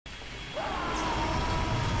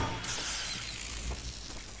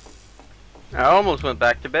I almost went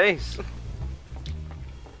back to base.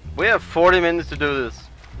 We have 40 minutes to do this.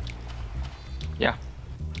 Yeah.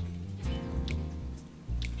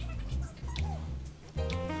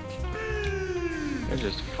 They're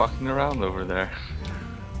just fucking around over there.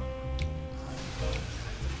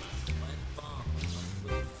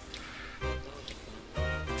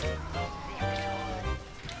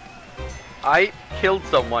 I killed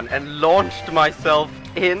someone and launched myself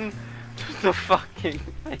into the fucking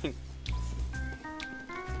thing.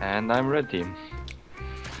 And I'm red team.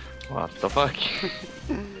 What the fuck?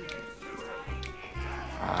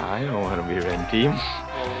 I don't want to be red team.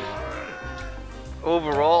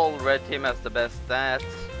 Overall, red team has the best stats.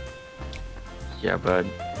 Yeah, but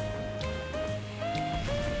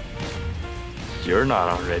you're not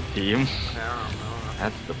on red team. No.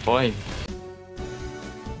 That's the point.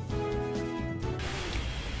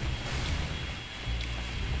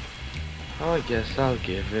 I guess I'll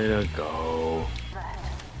give it a go.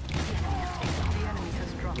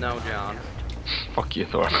 No, John. Fuck you,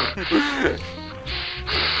 Thor.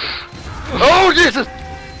 Oh, Jesus!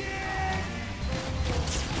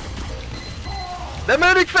 The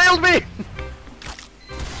medic failed me!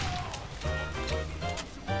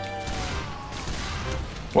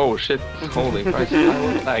 Whoa, shit. Holy Christ,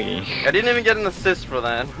 I was lagging. I didn't even get an assist for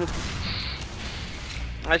that.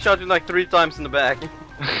 I shot you like 3 times in the back.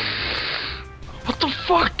 What the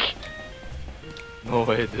fuck? No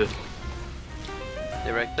way, dude.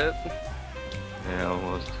 Direct hit? Yeah,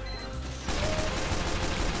 almost.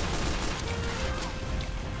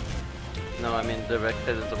 No, I mean direct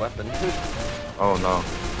hit is a weapon. Oh no.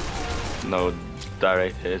 No,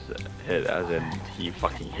 direct hit as in he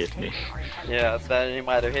fucking hit me. Yeah, so then he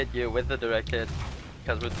might have hit you with the direct hit.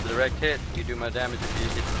 Because with the direct hit, you do more damage if you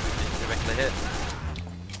hit directly hit.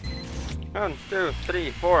 1, 2, 3,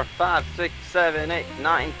 4, 5, 6, 7, 8,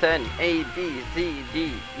 9, 10, A, B, C,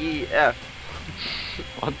 D, E, F.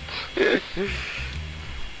 What?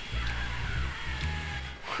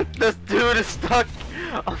 This dude is stuck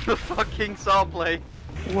on the fucking saw blade.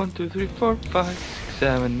 1, 2, 3, 4, 5, 6,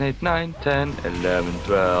 7, 8, 9, 10, 11,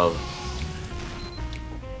 12.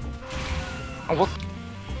 Oh, what?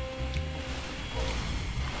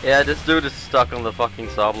 Yeah, this dude is stuck on the fucking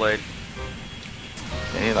saw blade.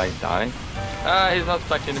 Can he like die? Ah, he's not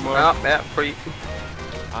stuck anymore. Oh, yeah, free.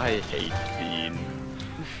 I hate being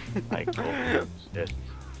like, oh shit.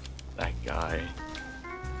 That guy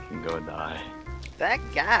can go die. That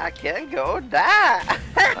guy can go die.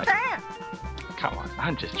 Like, come on,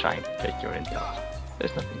 I'm just trying to take your intelligence.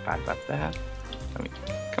 There's nothing bad about that. I mean,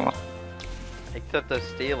 come on. Except the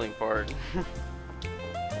stealing part.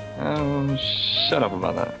 Oh, shut up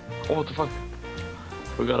about that. Oh, what the fuck?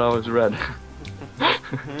 Forgot I was red.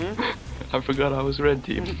 I forgot I was red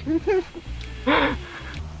team.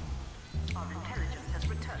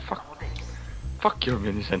 Fuck your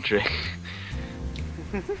mini sentry.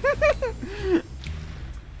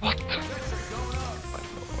 What? My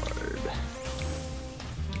lord.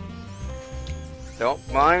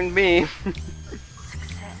 Don't mind me.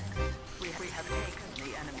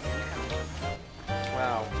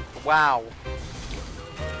 Wow. Wow.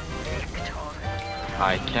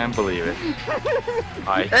 I can't believe it.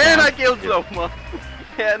 And I killed someone.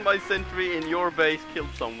 And my sentry in your base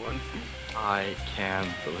killed someone. I can't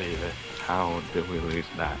believe it. How did we lose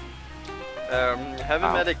that? Heavy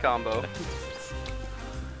Ow. medic combo.